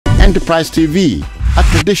Enterprise TV, a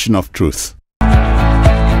tradition of truth.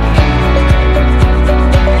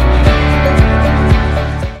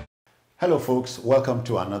 Hello folks, welcome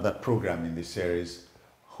to another program in the series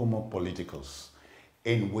Homo Politicals,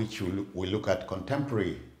 in which we look at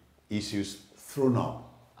contemporary issues thrown up,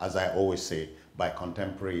 as I always say, by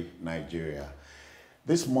contemporary Nigeria.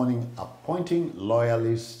 This morning, appointing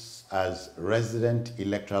loyalists as resident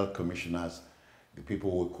electoral commissioners, the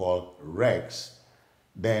people we call regs,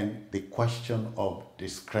 then the question of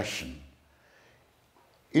discretion.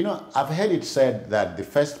 You know, I've heard it said that the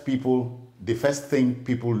first thing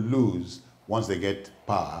people lose once they get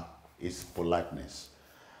power is politeness.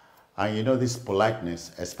 And you know, this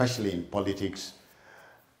politeness, especially in politics,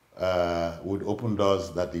 would open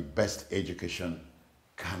doors that the best education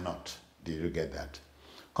cannot. Did you get that?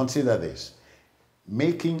 Consider this.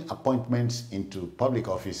 Making appointments into public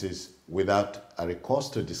offices without a recourse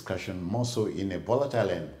to discretion, more so in a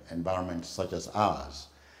volatile environment such as ours,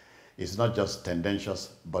 is not just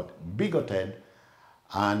tendentious, but bigoted,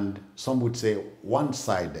 and some would say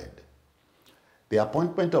one-sided. The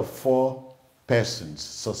appointment of 4 persons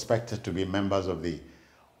suspected to be members of the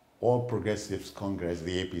All Progressives Congress,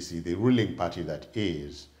 the APC, the ruling party that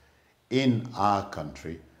is, in our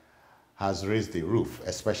country, has raised the roof,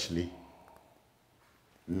 especially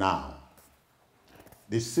now.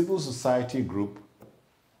 The civil society group,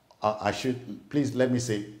 please let me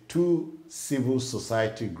say 2 civil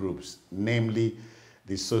society groups, namely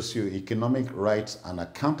the Socio-Economic Rights and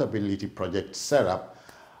Accountability Project, Serap,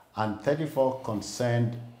 and 34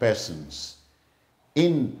 concerned persons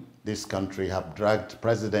in this country have dragged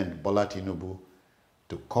President Bola Tinubu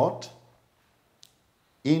to court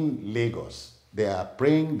in Lagos. They are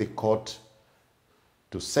praying the court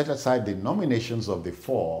to set aside the nominations of the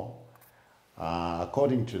 4.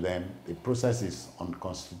 According to them, the process is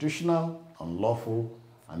unconstitutional, unlawful,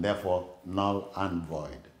 and therefore null and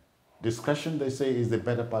void. Discretion, they say, is the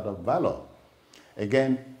better part of valor.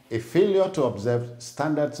 Again, a failure to observe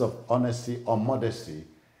standards of honesty or modesty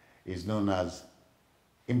is known as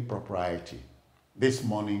impropriety. This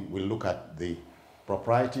morning, we'll look at the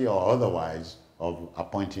propriety or otherwise of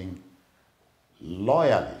appointing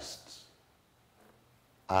loyalists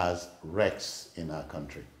as regs in our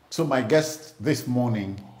country. So my guest this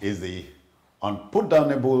morning is the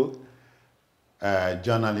unputdownable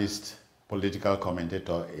journalist, political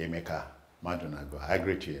commentator, Emeka Madunago. I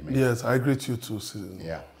greet you, Emeka. Yes, I greet you too, Susan.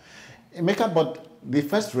 Yeah. Emeka, but the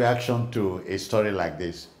first reaction to a story like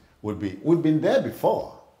this would be, we've been there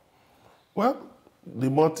before. Well, the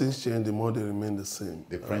more things change, the more they remain the same.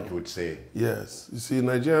 The French would say. Yes. You see,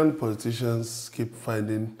 Nigerian politicians keep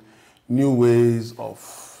finding new ways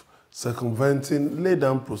of circumventing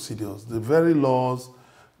laid-down procedures. The very laws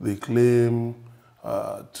they claim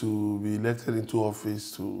to be elected into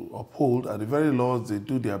office to uphold are the very laws they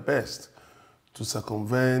do their best to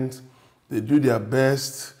circumvent. They do their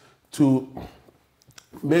best to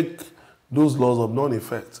make those laws of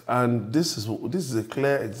non-effect. And this is a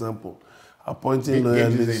clear example. Appointing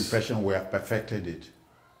loyalists. It gives the impression we have perfected it.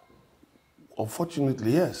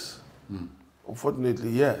 Unfortunately, yes.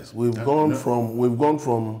 Unfortunately, yes. We've gone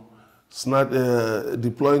from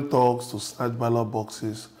deploying thugs to snatch ballot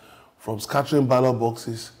boxes, from scattering ballot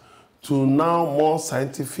boxes, to now more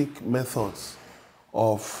scientific methods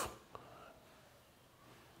of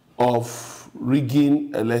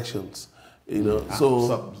rigging elections. You know,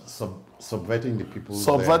 subverting the people,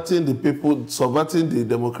 subverting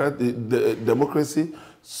the democracy,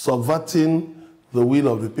 subverting the will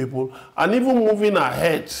of the people, and even moving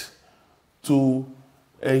ahead to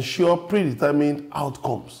ensure predetermined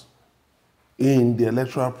outcomes in the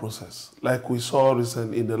electoral process, like we saw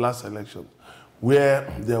recently in the last election, where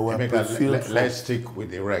there were let's stick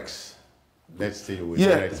with the regs. Let's stay with the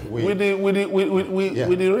regs. With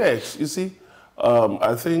the regs. You see,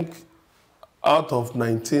 I think out of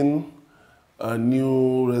 19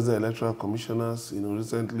 new resident electoral commissioners,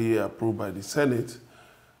 recently approved by the Senate,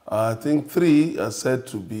 I think 3 are said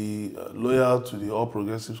to be loyal to the All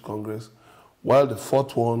Progressives Congress, while the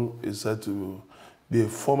 4th one is said to be a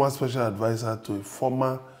former special advisor to a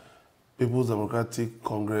former People's Democratic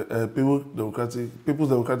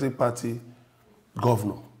Party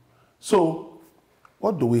governor. So,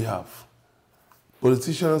 what do we have?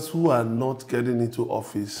 Politicians who are not getting into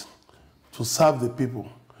office to serve the people,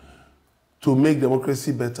 to make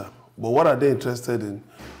democracy better. But what are they interested in?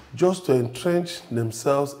 Just to entrench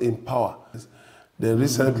themselves in power. Then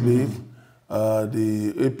recently,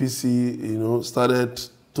 the APC, started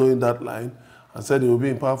towing that line and said they will be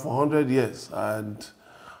in power for 100 years. And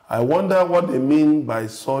I wonder what they mean by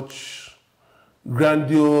such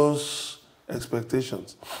grandiose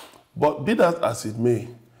expectations. But be that as it may,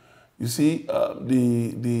 you see,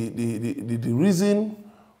 the reason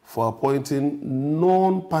for appointing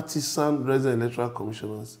non-partisan resident electoral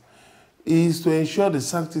commissioners is to ensure the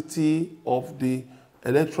sanctity of the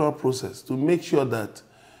electoral process, to make sure that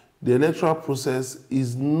the electoral process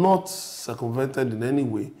is not circumvented in any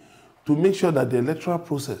way, to make sure that the electoral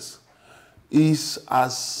process is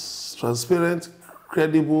as transparent,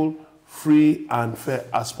 credible, free, and fair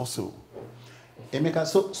as possible. Emeka,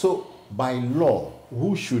 so by law,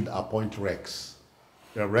 who should appoint RECs,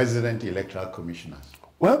 the resident electoral commissioners?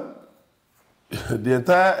 Well, the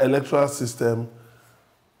entire electoral system,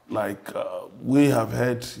 like we have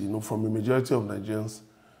heard, from the majority of Nigerians,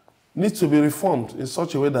 needs to be reformed in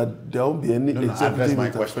such a way that there won't be any executive address my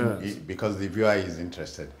interference. question because the viewer is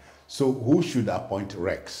interested. So who should appoint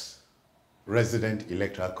RECs, resident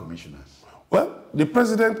electoral commissioners? Well, the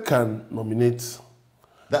president can nominate.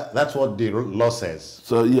 That's what the law says.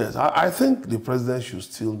 So yes, I think the president should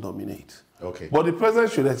still nominate. Okay. But the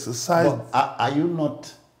president should exercise. But are you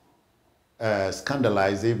not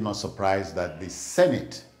scandalized, if not surprised, that the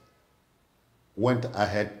Senate went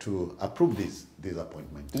ahead to approve these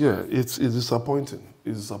appointments? Yeah, it's disappointing.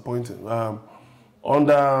 It's disappointing.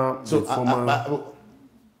 Under the former,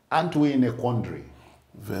 aren't we in a quandary?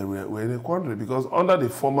 We're in a quandary because under the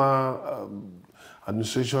former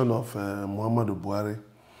administration of Muhammadu Buhari,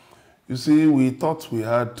 you see, we thought we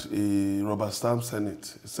had a rubber stamp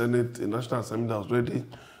Senate, a National Assembly that was ready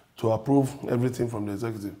to approve everything from the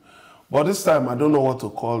executive. But this time, I don't know what to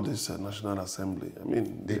call this National Assembly. I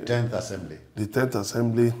mean, the 10th Assembly. The 10th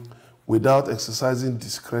Assembly, without exercising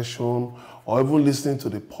discretion or even listening to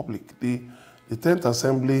the public. The 10th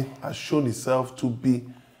Assembly has shown itself to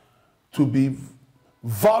be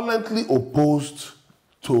violently opposed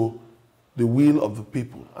to the will of the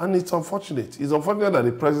people. And it's unfortunate. It's unfortunate that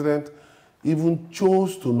the president even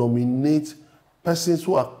chose to nominate persons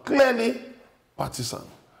who are clearly partisan.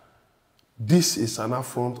 This is an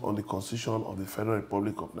affront on the Constitution of the Federal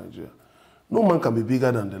Republic of Nigeria. No man can be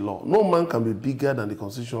bigger than the law. No man can be bigger than the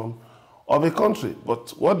Constitution of a country. But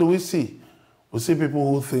what do we see? We see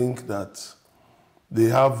people who think that they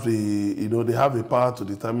have the power to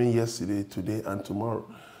determine yesterday, today, and tomorrow.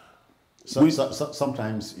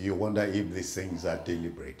 Sometimes you wonder if these things are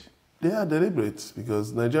deliberate. They are deliberate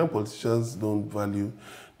because Nigerian politicians don't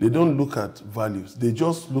look at values. They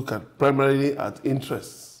just look at primarily at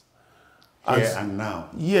interests. Here and now.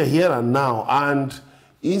 Yeah, here and now. And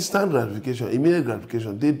instant gratification, immediate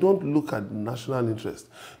gratification. They don't look at national interest.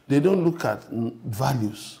 They don't look at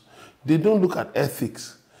values. They don't look at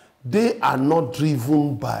ethics. They are not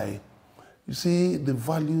driven by, you see, the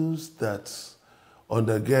values that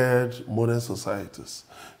undergird modern societies.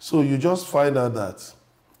 So you just find out that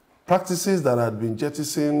practices that had been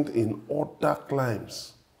jettisoned in other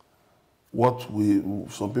climes, what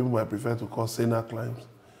some people might prefer to call saner climes,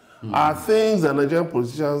 are things that Nigerian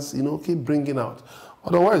politicians, keep bringing out.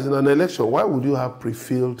 Otherwise, in an election, why would you have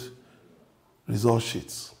pre-filled result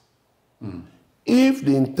sheets? If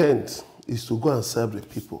the intent is to go and serve the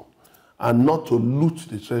people and not to loot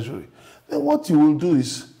the treasury, then what you will do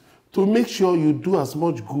is to make sure you do as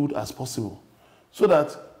much good as possible so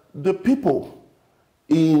that the people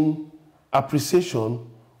in appreciation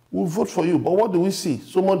will vote for you. But what do we see?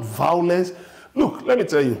 So much violence. Look, let me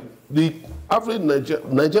tell you, the average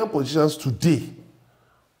Nigerian politicians today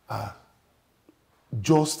are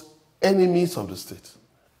just enemies of the state,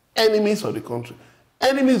 enemies of the country,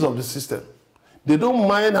 enemies of the system. They don't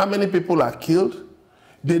mind how many people are killed.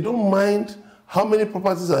 They don't mind how many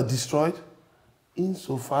properties are destroyed,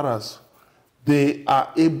 insofar as they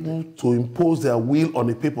are able to impose their will on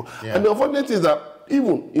the people. Yeah. And the unfortunate thing is that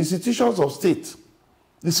even institutions of state,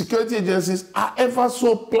 the security agencies are ever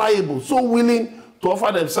so pliable, so willing to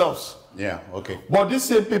offer themselves. Yeah, okay. But these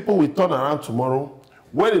same people will turn around tomorrow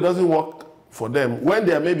when it doesn't work for them, when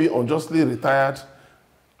they are maybe unjustly retired,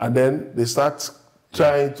 and then they start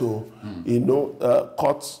trying to,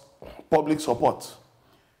 cut public support.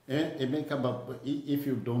 Emeka, but if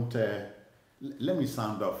you don't, let me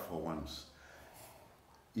sound off for once.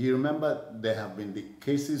 You remember there have been the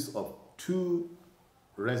cases of 2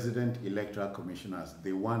 resident electoral commissioners,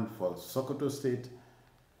 the one for Sokoto State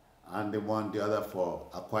and the other for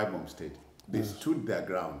Akwa Ibom State. They stood their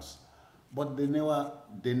grounds, but they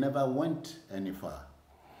never went any far.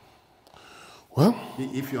 Well,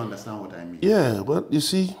 if you understand what I mean. Yeah, but you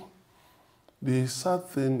see, the sad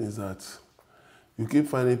thing is that you keep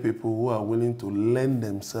finding people who are willing to lend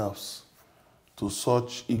themselves to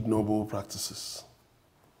such ignoble practices.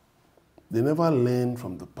 They never learn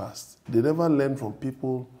from the past. They never learn from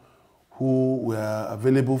people who were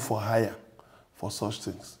available for hire for such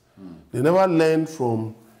things. They never learn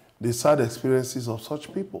from the sad experiences of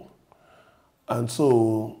such people. And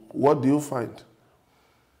so, what do you find?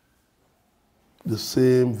 The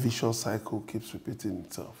same vicious cycle keeps repeating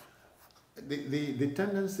itself. The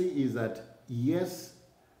tendency is that, yes,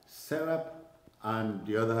 Serap and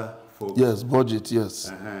the other folks... Yes, Budgit,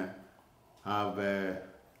 yes. Have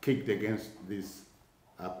kicked against these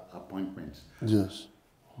appointments. Yes.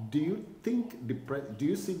 Do you think do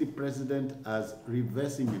you see the president as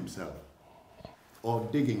reversing himself or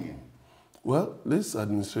digging in? Well, this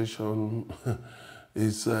administration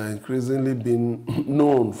is increasingly been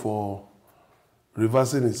known for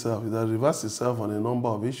reversing itself. It has reversed itself on a number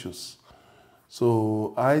of issues.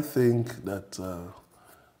 So I think that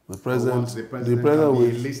the president will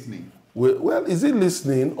be listening. Well, is he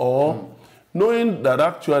listening or knowing that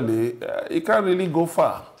actually he can't really go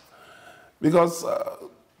far? Because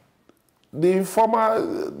the former,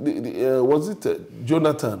 was it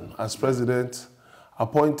Jonathan as president,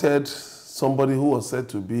 appointed somebody who was said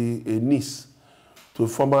to be a niece to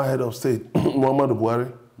former head of state, Muhammadu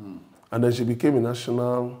Buhari, and then she became a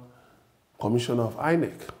national commissioner of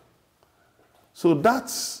Inec. So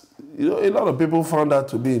that's, a lot of people found that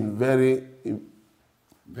to be in very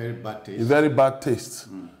bad taste. In very bad taste.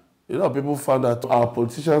 A lot of people found that our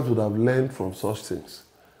politicians would have learned from such things.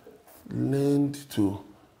 Learned to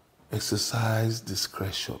exercise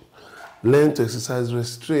discretion. Learn to exercise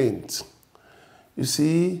restraint. You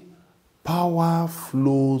see, power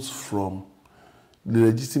flows from the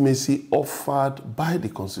legitimacy offered by the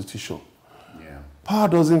Constitution. Yeah. Power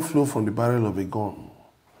doesn't flow from the barrel of a gun.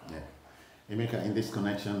 Yeah. Emeka, in this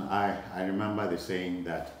connection, I remember the saying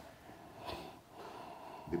that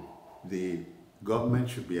the government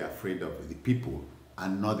should be afraid of the people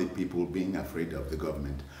and not the people being afraid of the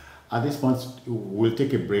government. At this point, we'll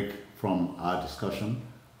take a break from our discussion,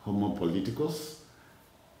 Homo Politicus.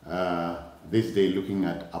 This day looking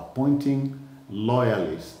at appointing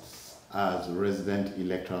loyalists as resident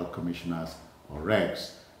electoral commissioners or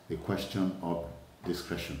regs, the question of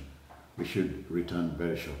discretion. We should return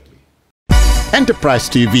very shortly. Enterprise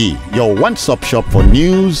TV, your one-stop shop for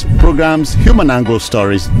news, programs, human angle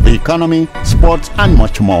stories, the economy, sports, and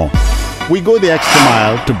much more. We go the extra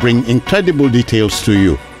mile to bring incredible details to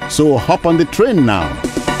you. So hop on the train now.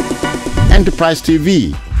 Enterprise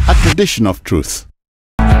TV, a tradition of truth.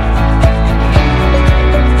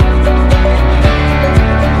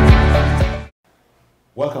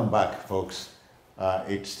 Welcome back, folks.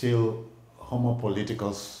 It's still Homo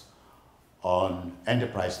Politicus on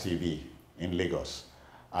Enterprise TV in Lagos.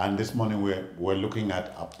 And this morning we're looking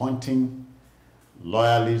at appointing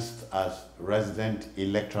loyalists as resident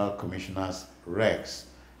electoral commissioners, regs,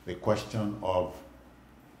 the question of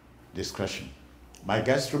discretion. My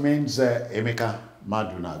guest remains Emeka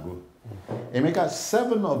Madunagu. Emeka,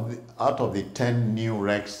 7 out of the 10 new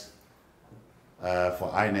regs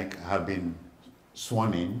for Inec have been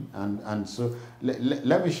sworn in, and so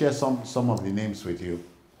let me share some of the names with you.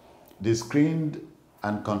 The screened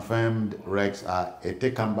and confirmed regs are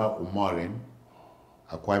Etekamba Umorin,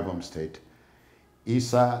 Akwa Ibom State,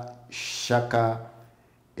 Isa Shaka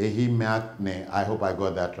Ehimeakne, I hope I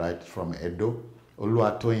got that right, from Edo,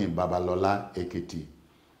 Oluwatoyin Babalola, Ekiti,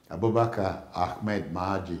 Abubakar Ahmed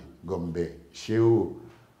Mahaji, Gombe, Shehu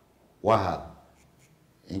Wahab,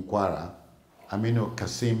 Inkwara, Aminu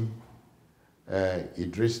Kasim,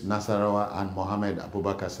 Idris Nasarawa, and Mohammed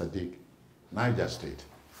Abubakar Sadiq, Niger State.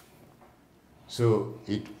 So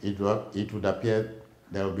it would appear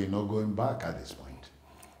there will be no going back at this point.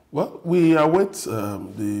 Well, we await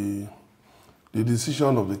the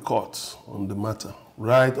decision of the court on the matter,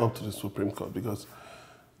 right up to the Supreme Court, because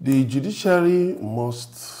the judiciary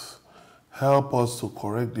must help us to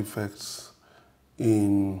correct defects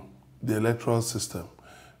in the electoral system.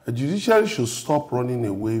 A judiciary should stop running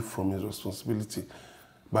away from its responsibility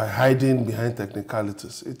by hiding behind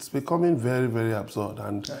technicalities. It's becoming very, very absurd.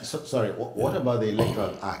 And sorry, what about the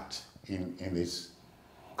Electoral Act in this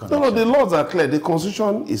connection? No, the laws are clear. The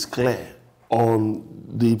Constitution is clear on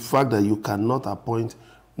the fact that you cannot appoint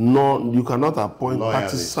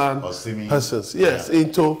partisan persons, yes, yeah,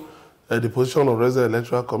 into the position of resident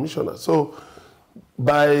electoral commissioner. So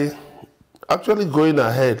by actually going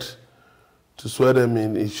ahead to swear them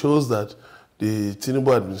in, it shows that the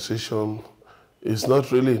Tinubu administration is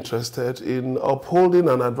not really interested in upholding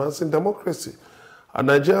and advancing democracy. And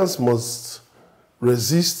Nigerians must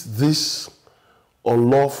resist this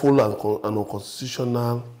unlawful and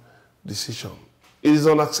unconstitutional decision. It is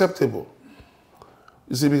unacceptable.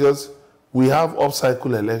 You see, because we have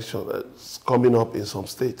off-cycle elections coming up in some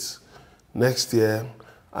states next year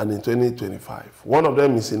and in 2025. One of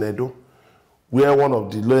them is in Edo, where one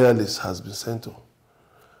of the loyalists has been sent to.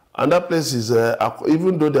 And that place is,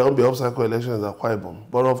 even though there won't be off-cycle elections at Akwa Ibom,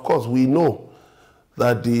 but of course we know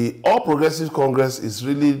that the All Progressive Congress is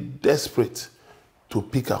really desperate to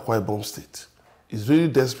pick Akwa Ibom State. It's really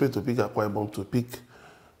desperate to pick Akwa Ibom, to pick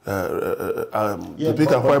Akwa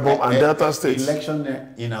Ibom and Delta states. Election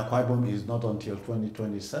in Akwa Ibom is not until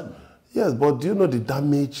 2027. Yes, but do you know the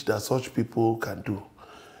damage that such people can do?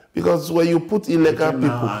 Because when you put illegal people,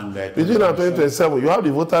 between now and 2027, you have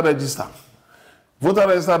the voter register. Voter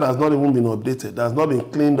register has not even been updated, has not been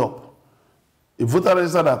cleaned up. A voter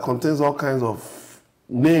register that contains all kinds of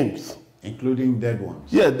names. Including dead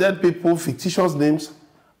ones. Yeah, dead people, fictitious names.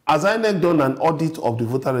 Has Inec done an audit of the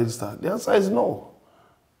voter register? The answer is no.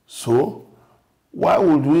 So, why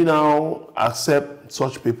would we now accept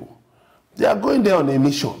such people? They are going there on a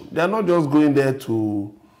mission. They are not just going there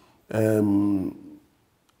to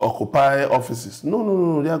occupy offices.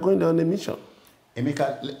 No. They are going there on a mission.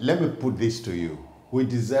 Emeka, let me put this to you. We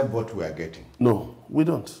deserve what we are getting. No, we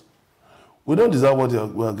don't. We don't deserve what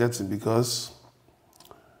we are getting because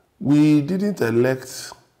we didn't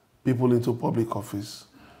elect people into public office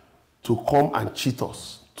to come and cheat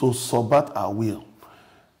us, to subvert our will.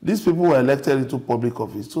 These people were elected into public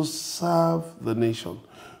office to serve the nation,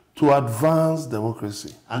 to advance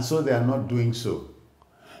democracy. And so they are not doing so.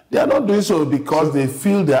 They are not doing so because they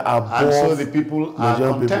feel they are above. And so the people are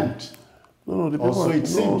content. People. No,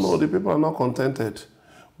 the people are not contented.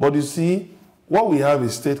 But you see, what we have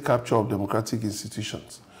is state capture of democratic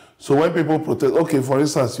institutions. So when people protest, okay, for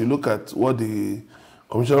instance, you look at what the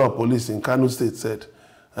Commissioner of Police in Kano State said,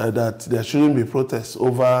 that there shouldn't be protests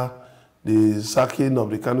over the sacking of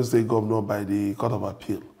the Kano State governor by the Court of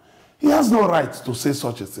Appeal. He has no right to say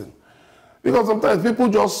such a thing. Because sometimes people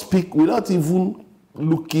just speak without even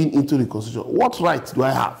looking into the Constitution. What right do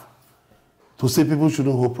I have to say people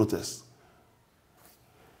shouldn't hold protests?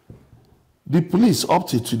 The police up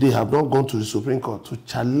to today have not gone to the Supreme Court to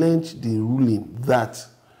challenge the ruling that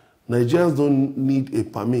Nigerians don't need a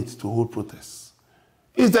permit to hold protests.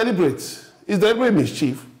 It's deliberate. It's deliberate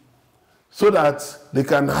mischief so that they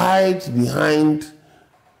can hide behind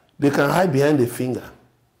a finger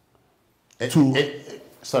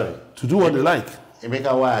to do what they like.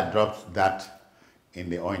 Emeka, why I dropped that in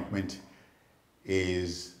the ointment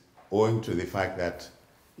is owing to the fact that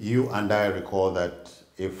you and I recall that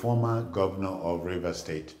a former governor of Rivers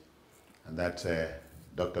State, and that's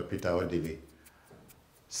Dr. Peter Odili,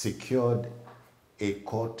 secured a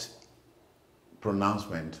court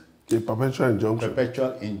pronouncement. A perpetual injunction.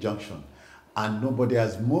 Perpetual injunction. And nobody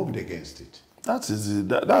has moved against it. That's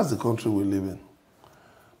the country we live in.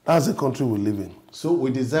 That's the country we live in. So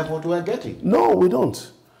we deserve what we are getting? No, we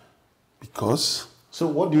don't. Because... So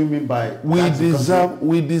what do you mean by... We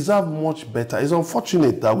deserve much better. It's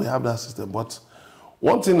unfortunate that we have that system, but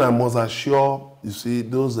one thing I must assure, you see,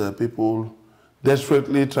 those people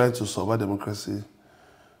desperately trying to survive democracy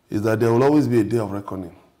is that there will always be a day of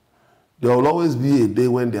reckoning. There will always be a day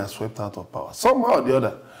when they are swept out of power. Somehow or the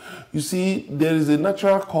other. You see, there is a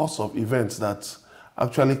natural course of events that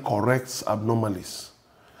actually corrects abnormalities.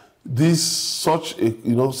 Such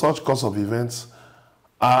course of events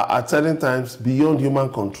are at certain times beyond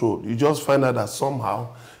human control. You just find out that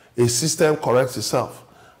somehow a system corrects itself.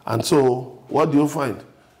 And so, what do you find?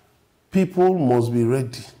 People must be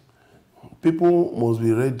ready. People must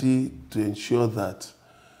be ready to ensure that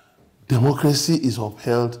democracy is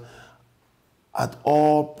upheld at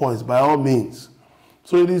all points, by all means.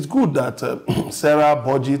 So it is good that Serap,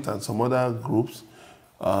 Budgit, and some other groups,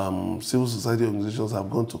 civil society organizations have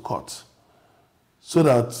gone to court so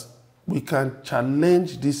that we can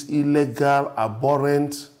challenge this illegal,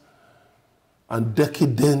 abhorrent, and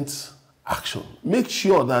decadent action. Make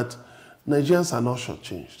sure that Nigerians are not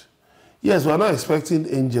shortchanged. Yes, we are not expecting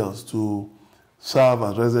angels to serve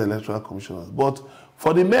as resident electoral commissioners, but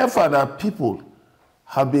for the mere fact that people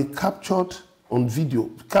have been captured on video,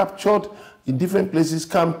 captured in different places,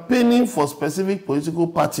 campaigning for specific political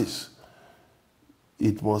parties,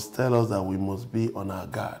 it must tell us that we must be on our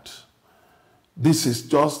guard. This is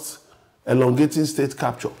just elongating state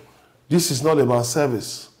capture. This is not about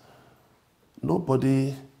service.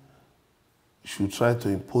 Nobody should try to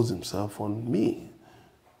impose himself on me,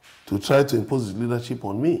 to try to impose his leadership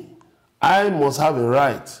on me. I must have a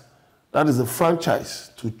right, that is a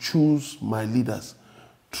franchise, to choose my leaders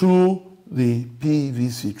through the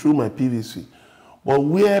PVC, through my PVC. But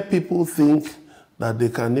where people think that they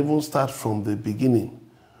can even start from the beginning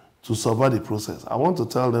to survive the process, I want to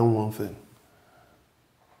tell them one thing,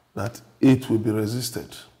 that it will be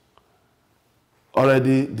resisted.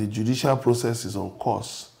 Already the judicial process is on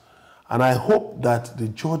course. And I hope that the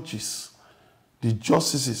judges the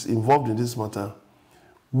justices involved in this matter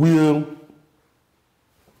will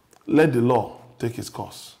let the law take its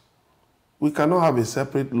course. We cannot have a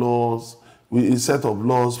separate laws, a set of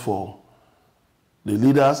laws for the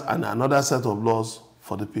leaders and another set of laws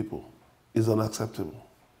for the people. It's unacceptable.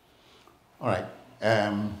 All right.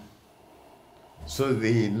 So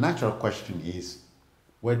the natural question is,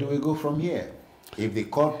 where do we go from here? If the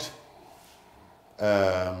court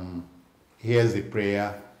hears the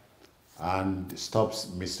prayer and stops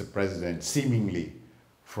Mr. President seemingly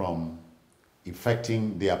from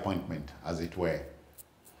effecting the appointment, as it were,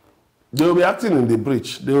 they will be acting in the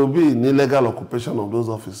breach. They will be in illegal occupation of those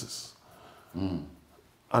offices. And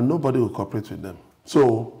nobody will cooperate with them.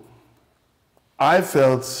 So I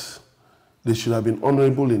felt they should have been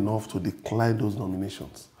honorable enough to decline those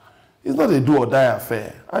nominations. It's not a do or die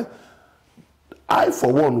affair. I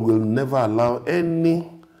for one, will never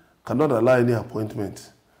cannot allow any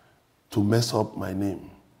appointment to mess up my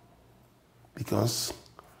name. Because,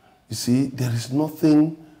 you see, there is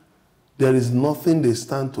nothing they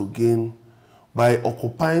stand to gain by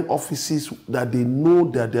occupying offices that they know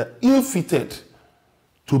that they're ill-fitted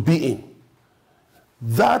to be in.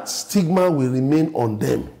 That stigma will remain on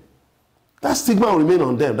them. That stigma will remain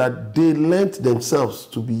on them, that they lent themselves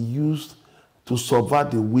to be used to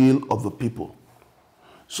subvert the will of the people.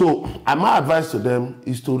 So, my advice to them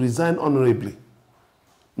is to resign honorably,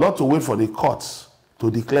 not to wait for the courts to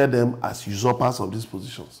declare them as usurpers of these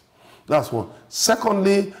positions. That's one.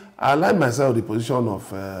 Secondly, I align myself with the position of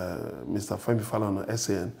Mr. Femi Falana,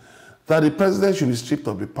 SAN, that the president should be stripped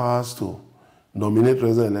of the powers to nominate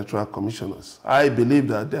resident electoral commissioners. I believe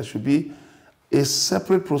that there should be a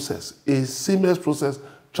separate process, a seamless process,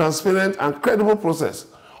 transparent and credible process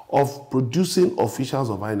of producing officials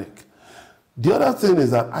of Inec. The other thing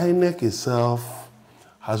is that Inec itself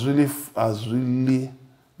has really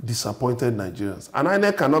disappointed Nigerians. And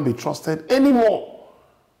Inec cannot be trusted anymore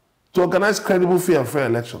to organize credible, fair and fair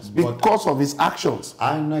elections because of its actions.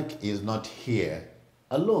 INEC is not here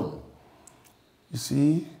alone. You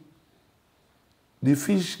see, the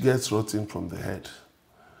fish gets rotten from the head.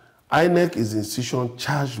 INEC is the institution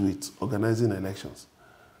charged with organizing elections.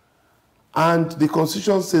 And the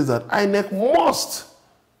Constitution says that INEC must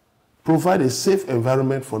provide a safe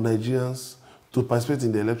environment for Nigerians to participate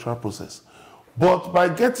in the electoral process. But by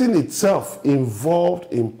getting itself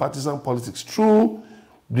involved in partisan politics through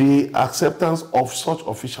the acceptance of such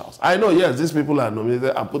officials. I know, yes, these people are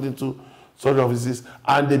nominated and put into such offices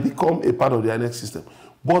and they become a part of the INEC system.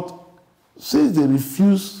 But since they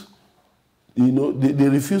refuse, they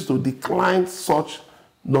refuse to decline such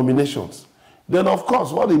nominations, then of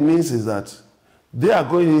course what it means is that they are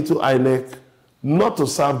going into INEC not to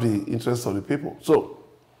serve the interests of the people. So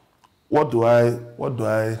what do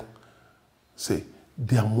I say?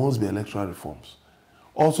 There must be electoral reforms.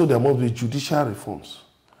 Also, there must be judicial reforms.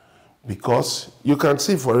 Because you can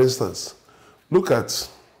see, for instance, look at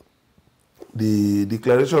the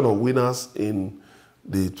declaration of winners in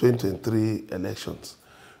the 2023 elections.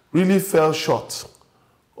 Really fell short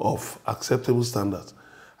of acceptable standards.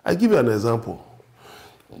 I give you an example.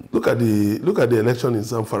 Look at the election in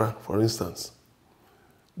Zamfara, for instance.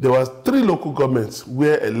 There were 3 local governments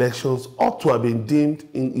where elections ought to have been deemed,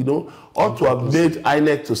 ought to have made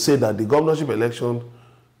INEC to say that the governorship election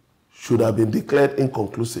should have been declared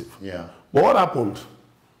inconclusive. Yeah. But what happened?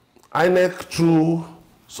 INEC, through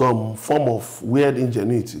some form of weird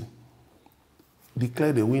ingenuity,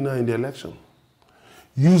 declared a winner in the election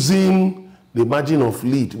using the margin of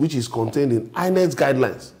lead, which is contained in INEC's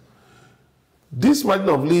guidelines. This margin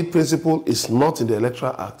of lead principle is not in the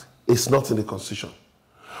Electoral Act. It's not in the Constitution.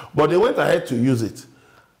 But they went ahead to use it.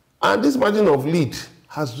 And this margin of lead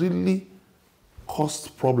has really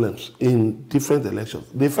caused problems in different elections.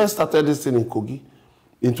 They first started this thing in Kogi,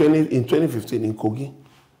 in 2015 in Kogi,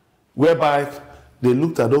 whereby they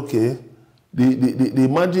looked at, okay,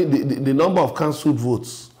 the number of cancelled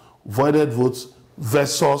votes, voided votes,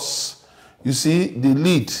 versus, you see, the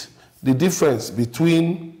lead, the difference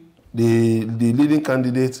between the leading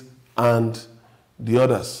candidate and the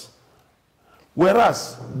others.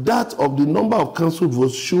 Whereas that of the number of cancelled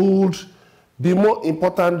votes should be more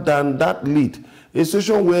important than that lead. A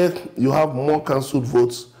situation where you have more cancelled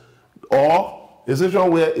votes, or a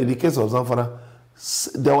situation where, in the case of Zamfara,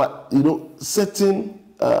 there were, certain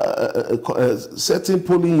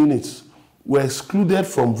polling units were excluded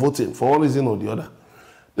from voting for one reason or the other.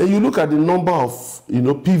 Then you look at the number of,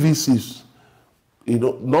 PVCs,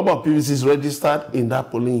 number of PVCs registered in that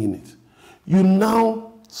polling unit. You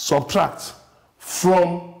now subtract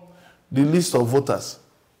from the list of voters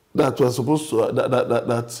that were supposed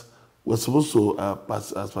to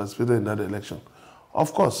participated in that election.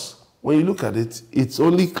 Of course, when you look at it, it's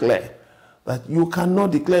only clear that you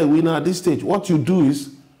cannot declare a winner at this stage. What you do is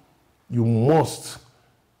you must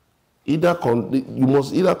conclude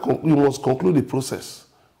the process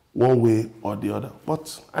one way or the other. But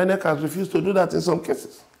Inec has refused to do that in some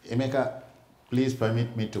cases. Emeka, please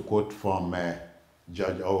permit me to quote from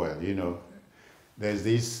George Orwell. You know, there's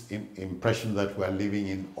this impression that we're living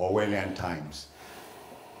in Orwellian times.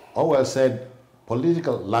 Orwell said,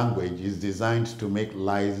 political language is designed to make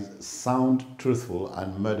lies sound truthful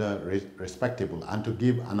and murder respectable, and to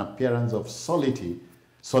give an appearance of solidity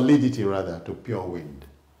to pure wind.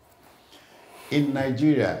 In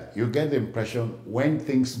Nigeria, you get the impression when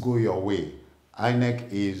things go your way,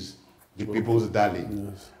 Inec is the people's darling.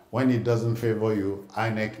 Yes. When it doesn't favor you,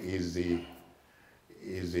 Inec is the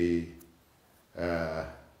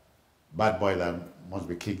bad boy that must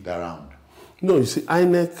be kicked around. No, you see,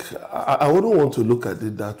 Inec, I wouldn't want to look at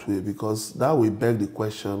it that way, because that will beg the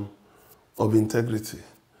question of integrity.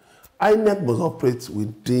 Inec must operate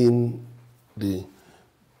within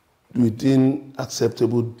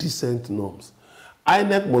acceptable, decent norms.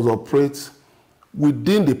 Inec must operate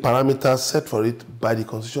within the parameters set for it by the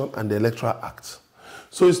Constitution and the Electoral Act.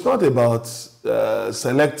 So it's not about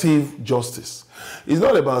selective justice. It's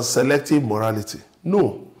not about selective morality.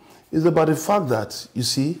 No. It's about the fact that, you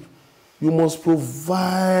see, you must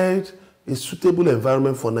provide a suitable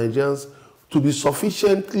environment for Nigerians to be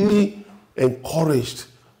sufficiently encouraged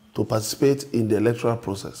to participate in the electoral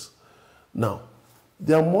process. Now,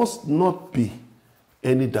 there must not be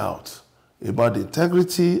any doubt about the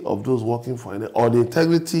integrity of those working for Inec or the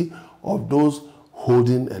integrity of those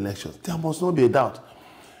holding elections. There must not be a doubt.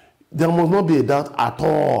 There must not be a doubt at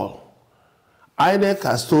all. Inec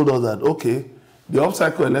has told us that, okay, the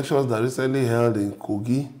off-cycle elections that recently held in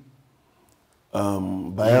Kogi,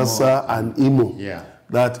 Bayelsa and Imo,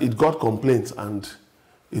 that it got complaints and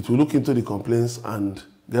it will look into the complaints and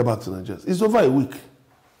get back to Nigeria. It's over a week.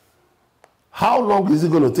 How long is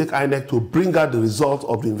it going to take Inec to bring out the result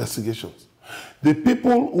of the investigations? The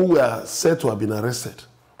people who were said to have been arrested,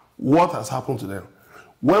 what has happened to them?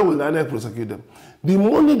 When will Inec prosecute them? The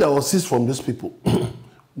money that was seized from these people,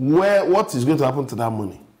 what is going to happen to that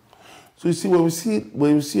money? So you see,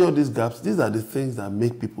 when we see all these gaps, these are the things that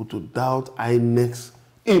make people to doubt Inec's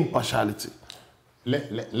impartiality.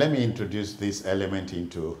 Let me introduce this element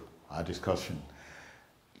into our discussion.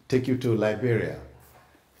 Take you to Liberia.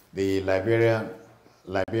 The Liberian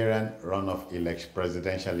runoff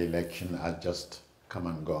presidential election has just come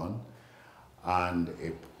and gone, and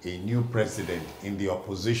a new president in the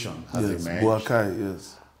opposition has emerged. Buakai,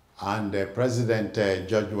 yes. And President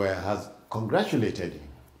George Weah has congratulated him.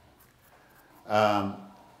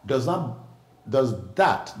 Does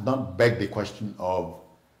that not beg the question of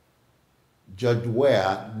George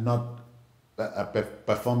Weah not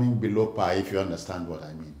performing below par, if you understand what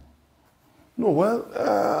I mean? No, well...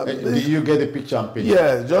 do you get the picture on page?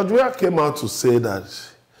 Yeah, George Weah came out to say that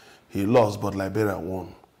he lost, but Liberia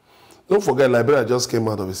won. Don't forget, Liberia just came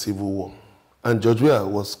out of a civil war. And George Weah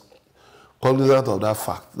was cognizant of that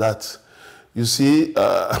fact, that, you see,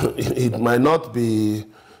 it might not be...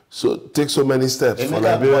 take so many steps for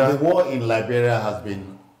Liberia. But the war in Liberia has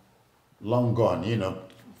been long gone,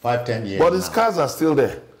 5-10 years. But the scars are still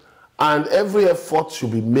there. And every effort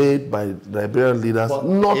should be made by Liberian leaders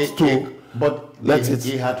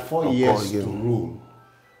he had 4 years to rule.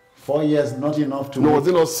 4 years, not enough to... No, was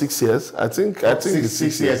it not 6 years? I think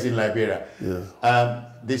six years in Liberia. Yeah.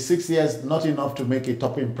 The 6 years, not enough to make a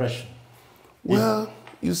top impression. Well,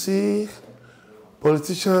 you see...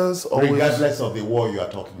 Politicians always... Regardless of the war you are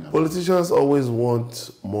talking about. Politicians always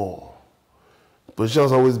want more.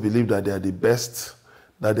 Politicians always believe that they are the best,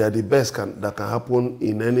 that can happen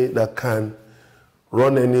in any, that can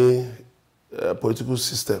run any political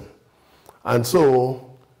system. And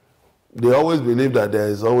so, they always believe that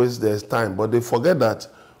there's time, but they forget that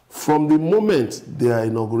from the moment they are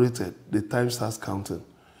inaugurated, the time starts counting.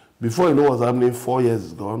 Before you know what's happening, 4 years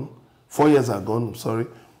is gone. 4 years are gone,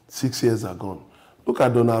 6 years are gone. Look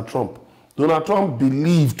at Donald Trump. Donald Trump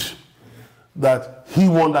believed that he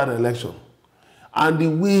won that election. And the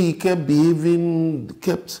way he kept behaving,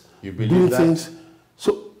 doing things.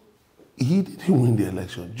 So he didn't win the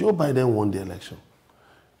election. Joe Biden won the election.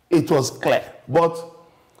 It was clear. But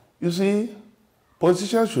you see,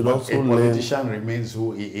 politicians should also learn. A politician remains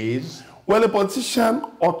who he is. Well, a politician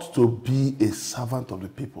ought to be a servant of the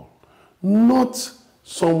people, not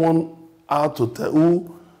someone out to tell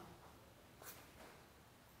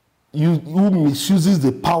who misuses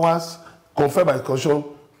the powers conferred by the Constitution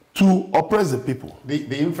to oppress the people.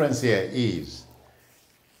 The inference here is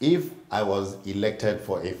if I was elected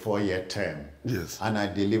for a 4-year term, Yes. and I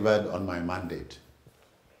delivered on my mandate,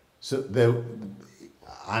 so there,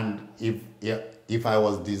 and if I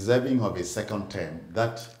was deserving of a second term,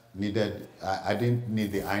 that needed, I didn't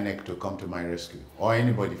need the Inec to come to my rescue, or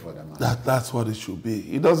anybody for that matter. That's what it should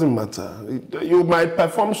be. It doesn't matter. You might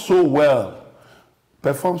perform so well,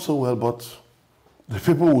 but the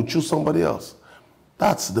people will choose somebody else.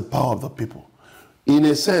 That's the power of the people. In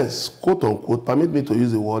a sense, quote unquote, permit me to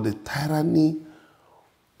use the word, the tyranny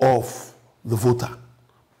of the voter.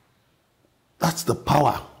 That's the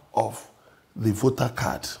power of the voter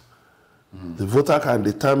card. The voter can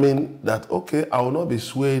determine that, okay, I will not be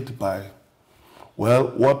swayed by, well,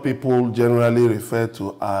 what people generally refer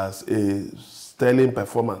to as a sterling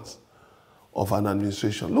performance of an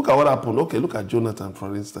administration. Look at what happened. Okay, look at Jonathan,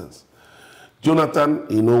 for instance. Jonathan,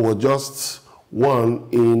 was just one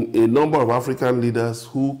in a number of African leaders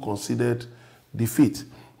who considered defeat.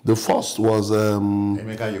 The first was...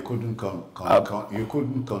 Emeka, you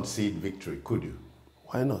couldn't concede victory, could you?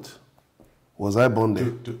 Why not? Was I born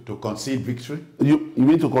there? To concede victory? You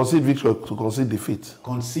mean to concede victory or to concede defeat?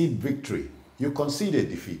 Concede victory. You conceded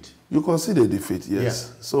defeat. You conceded defeat,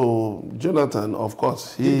 yes. Yeah. So Jonathan, of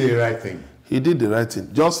course, he did the right thing. He did the right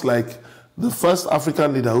thing. Just like the first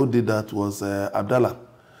African leader who did that was Adel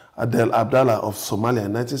Abdallah of Somalia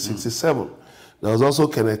in 1967. There was also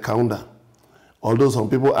Kenneth Kaunda. Although some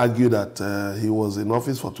people argue that he was in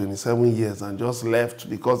office for 27 years and just left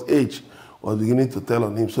because age was beginning to tell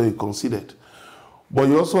on him, so he conceded. But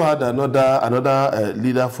you also had another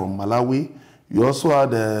leader from Malawi. You also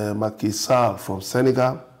had Macky Sall from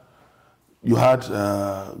Senegal. You had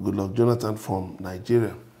Goodluck Jonathan from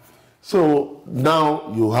Nigeria. So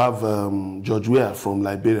now you have George Weah from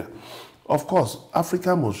Liberia. Of course,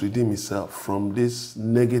 Africa must redeem itself from these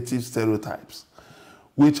negative stereotypes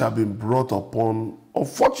which have been brought upon,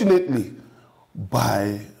 unfortunately,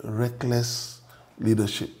 by reckless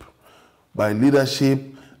leadership. By leadership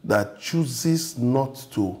that chooses not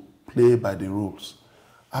to play by the rules.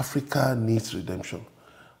 Africa needs redemption.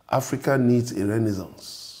 Africa needs a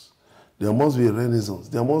renaissance. There must be a renaissance.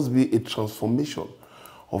 There must be a transformation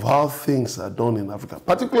of how things are done in Africa,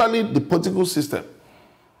 particularly the political system.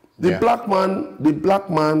 The black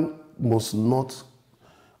man must not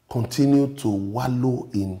continue to wallow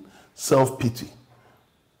in self-pity.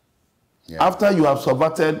 Yeah. After you have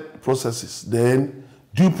subverted processes, then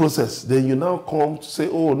due process, then you now come to say,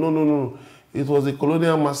 oh, no, it was the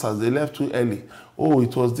colonial masters, they left too early. Oh,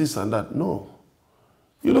 it was this and that. No.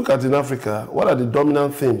 You look at in Africa, what are the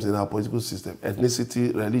dominant themes in our political system?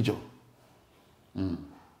 Ethnicity, religion.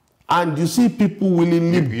 And you see people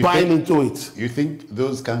willingly buying into it. You think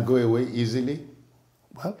those can go away easily?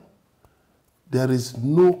 Well, there is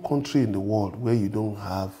no country in the world where you don't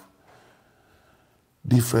have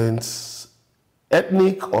different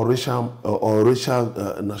ethnic or racial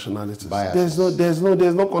nationalities. Biases. There's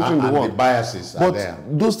no country in the world. The biases are there.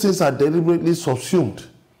 But those things are deliberately subsumed.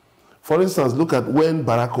 For instance, look at when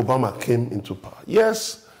Barack Obama came into power.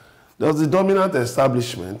 Yes, there was the dominant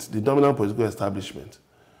establishment, the dominant political establishment,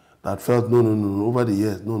 that felt, no, over the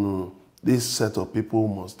years, no, this set of people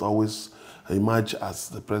must always emerge as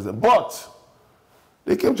the president. But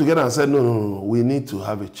they came together and said, no, we need to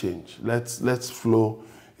have a change. Let's flow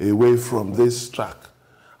away from this track.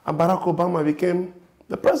 And Barack Obama became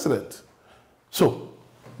the president. So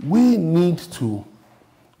we need to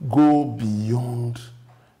go beyond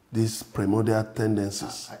these primordial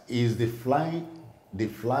tendencies. Is the fly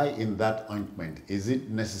in that ointment, is it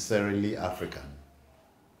necessarily African?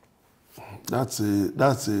 That's a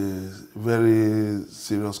very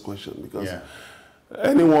serious question, because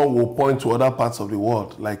anyone will point to other parts of the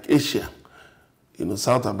world, like Asia,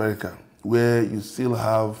 South America, where you still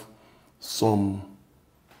have some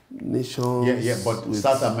nations. But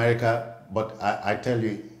South America, but I tell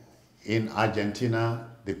you, in Argentina,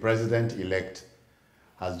 the president-elect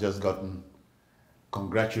has just gotten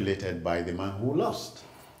congratulated by the man who lost.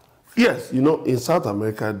 Yes, in South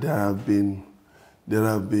America, there have been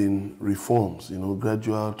reforms,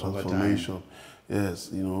 gradual transformation.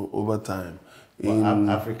 Yes, over time.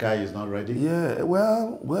 Africa is not ready? Yeah,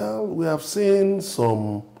 well, we have seen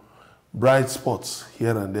some bright spots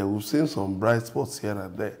here and there. We've seen some bright spots here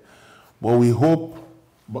and there. But we hope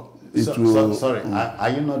are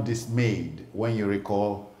you not dismayed when you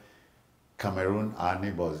recall Cameroon, our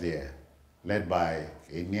neighbors here, led by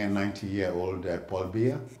a near 90-year-old Paul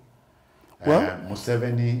Biya,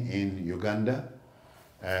 Museveni in Uganda,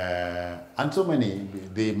 and so many,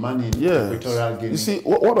 the man in Equatorial Guinea. You see,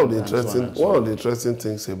 one of the interesting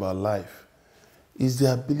things about life is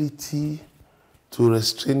the ability to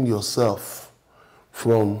restrain yourself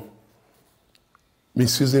from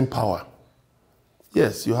misusing power.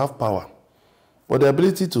 Yes, you have power, but the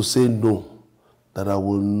ability to say no, that I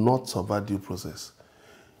will not subvert due process,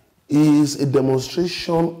 is a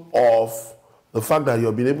demonstration of the fact that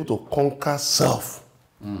you've been able to conquer self.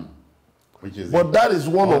 Which is but that is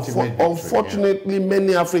one of, victory, unfortunately,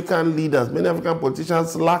 many African leaders, many African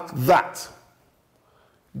politicians lack that.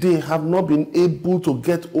 They have not been able to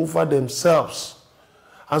get over themselves.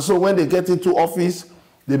 And so when they get into office,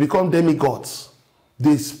 they become demigods.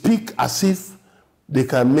 They speak as if they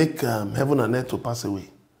can make heaven and earth to pass away.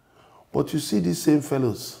 But you see these same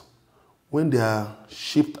fellows, when they are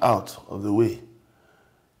shipped out of the way,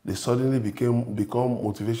 they suddenly become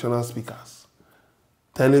motivational speakers,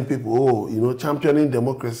 telling people, oh, you know, championing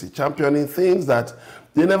democracy, championing things that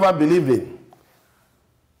they never believed in.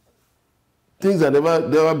 Things that they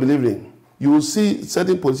never believed in. You will see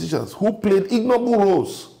certain politicians who played ignoble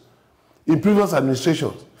roles in previous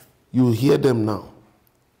administrations. You will hear them now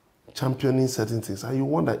championing certain things. And you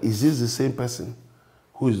wonder, is this the same person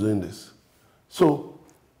who is doing this? So,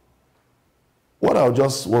 what I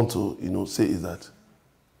just want to, say is that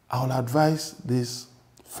I will advise these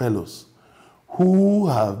fellows who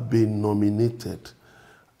have been nominated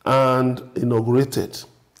and inaugurated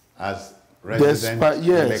as resident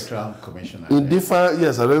electoral commissioner. In defiance,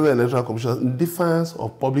 as resident electoral commissioner, in defiance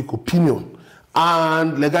of public opinion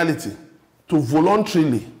and legality, to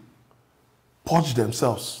voluntarily purge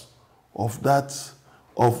themselves of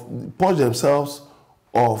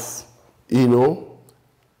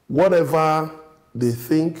whatever they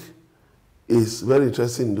think is very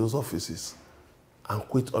interesting in those offices and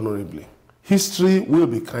quit honorably. History will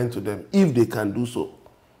be kind to them if they can do so.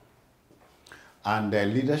 And their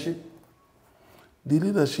leadership? The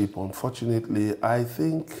leadership, unfortunately, I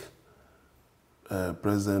think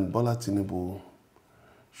President Bola Tinubu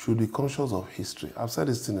should be conscious of history. I've said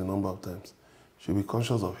this thing a number of times. Should be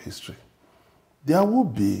conscious of history.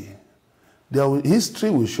 History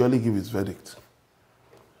will surely give its verdict.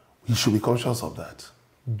 He should be conscious of that.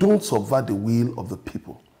 Don't subvert the will of the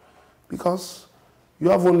people, because you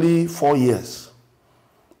have only 4 years.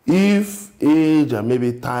 If age and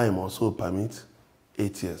maybe time also permit,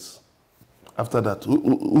 8 years. After that,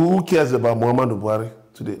 who cares about Muhammadu Buhari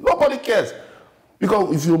today? Nobody cares.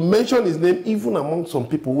 Because if you mention his name, even among some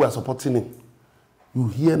people who are supporting him, you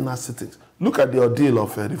hear nasty things. Look at the ordeal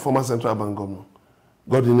of the former Central Bank governor,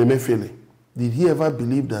 Godwin Emefiele. Did he ever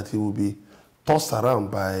believe that he will be tossed around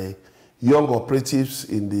by young operatives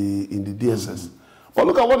in the DSS? But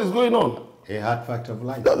look at what is going on. A hard fact of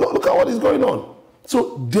life. Look at what is going on.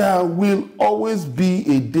 So there will always be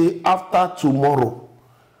a day after tomorrow.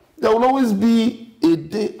 There will always be a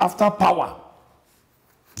day after power.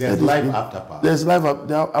 There's life after power. There's life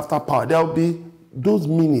after power. There will be those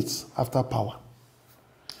minutes after power.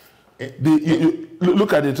 You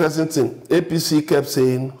look at the interesting thing. APC kept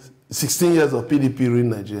saying 16 years of PDP ruined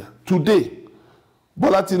Nigeria. Today,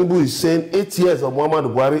 Bola Tinubu is saying 8 years of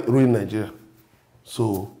Muhammadu Buhari ruined Nigeria.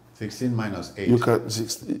 So 16 minus 8. You can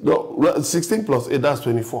 16 plus 8, that's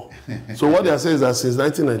 24. So what they are saying is that since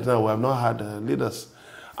 1999 we have not had leaders.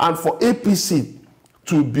 And for APC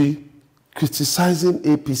to be criticizing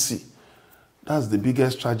APC, that's the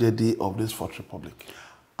biggest tragedy of this Fourth Republic.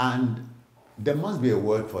 And there must be a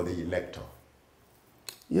word for the elector.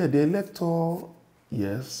 Yeah, the elector,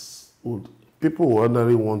 yes, people would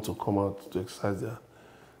ordinarily want to come out to exercise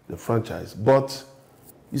their franchise. But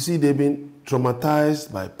you see, they've been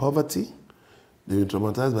traumatized by poverty, they've been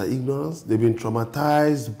traumatized by ignorance, they've been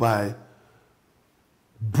traumatized by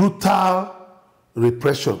brutal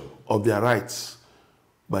repression of their rights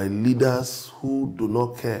by leaders who do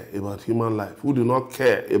not care about human life, who do not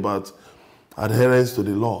care about adherence to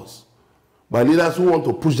the laws, by leaders who want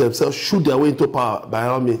to push themselves, shoot their way into power by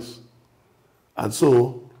all means. And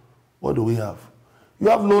so, what do we have? You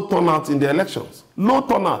have low turnout in the elections. Low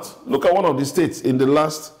turnout. Look at one of the states in the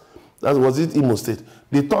last, that was it, Imo State.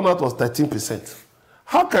 The turnout was 13%.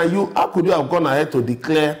 How could you have gone ahead to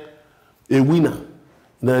declare a winner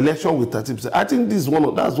in an election with 13%? I think that's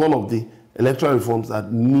one of the electoral reforms that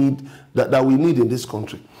we need in this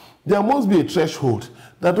country. There must be a threshold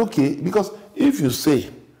that, okay, because if you say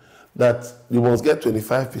that you must get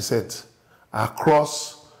 25%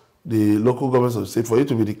 across the local governments of the state for you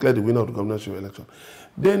to be declared the winner of the governorship election,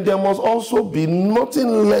 then there must also be nothing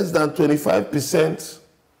less than 25%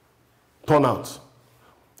 turnout.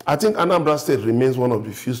 I think Anambra State remains one of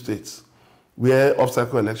the few states where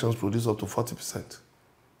off-cycle elections produce up to 40%.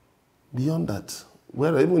 Beyond that,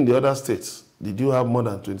 where even in the other states, did you have more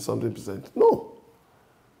than 20-something%? No.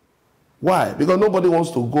 Why? Because nobody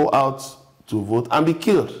wants to go out to vote and be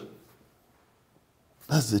killed.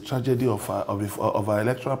 That's the tragedy of our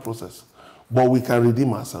electoral process. But we can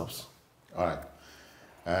redeem ourselves. All right.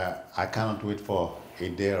 I cannot wait for a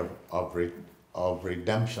day of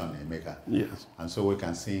redemption, Emeka. Yes. And so we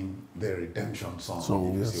can sing the redemption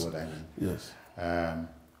song, if you see what I mean. Yes.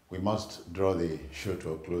 We must draw the show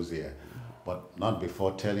to a close here, but not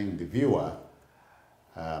before telling the viewer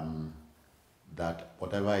that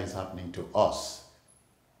whatever is happening to us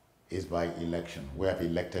is by election. We have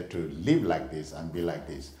elected to live like this and be like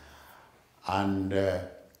this. And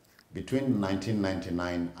between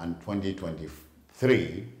 1999 and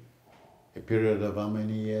 2023, a period of how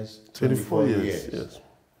many years? 24 years. Yes.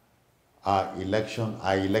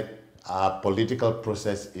 Our political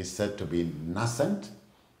process is said to be nascent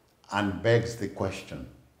and begs the question,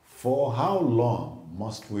 for how long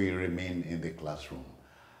must we remain in the classroom?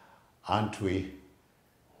 Aren't we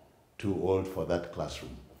too old for that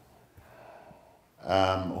classroom?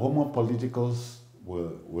 Homo Politicals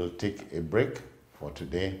will take a break for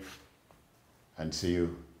today and see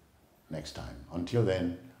you next time. Until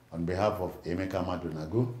then, on behalf of Emeka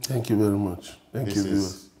Madunagu, thank you very much. Thank you, viewers. This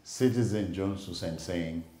is Citizen Jones Hussein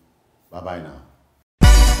saying bye-bye now.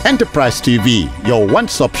 Enterprise TV, your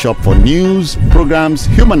one-stop shop for news, programs,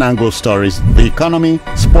 human angle stories, the economy,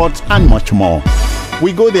 sports, and much more.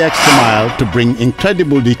 We go the extra mile to bring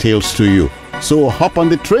incredible details to you. So hop on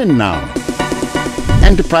the train now.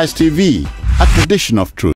 Enterprise TV, a tradition of truth.